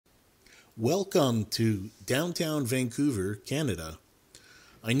Welcome to downtown Vancouver, Canada.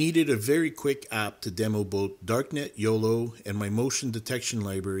 I needed a very quick app to demo both Darknet, YOLO, and my motion detection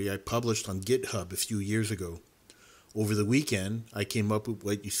library I published on GitHub a few years ago. Over the weekend, I came up with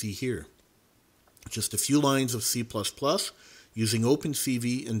what you see here. Just a few lines of C++ using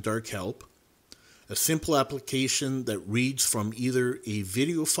OpenCV and DarkHelp, a simple application that reads from either a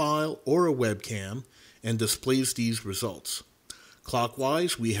video file or a webcam and displays these results.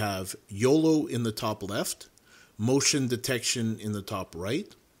 Clockwise, we have YOLO in the top left, motion detection in the top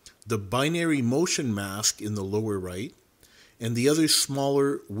right, the binary motion mask in the lower right, and the other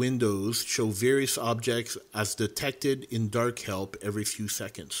smaller windows show various objects as detected in DarkHelp every few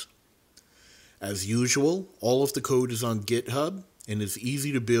seconds. As usual, all of the code is on GitHub and is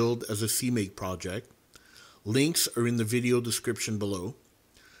easy to build as a CMake project. Links are in the video description below.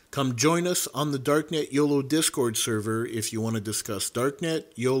 Come join us on the Darknet YOLO Discord server if you want to discuss Darknet,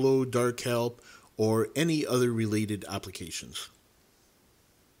 YOLO, DarkHelp, or any other related applications.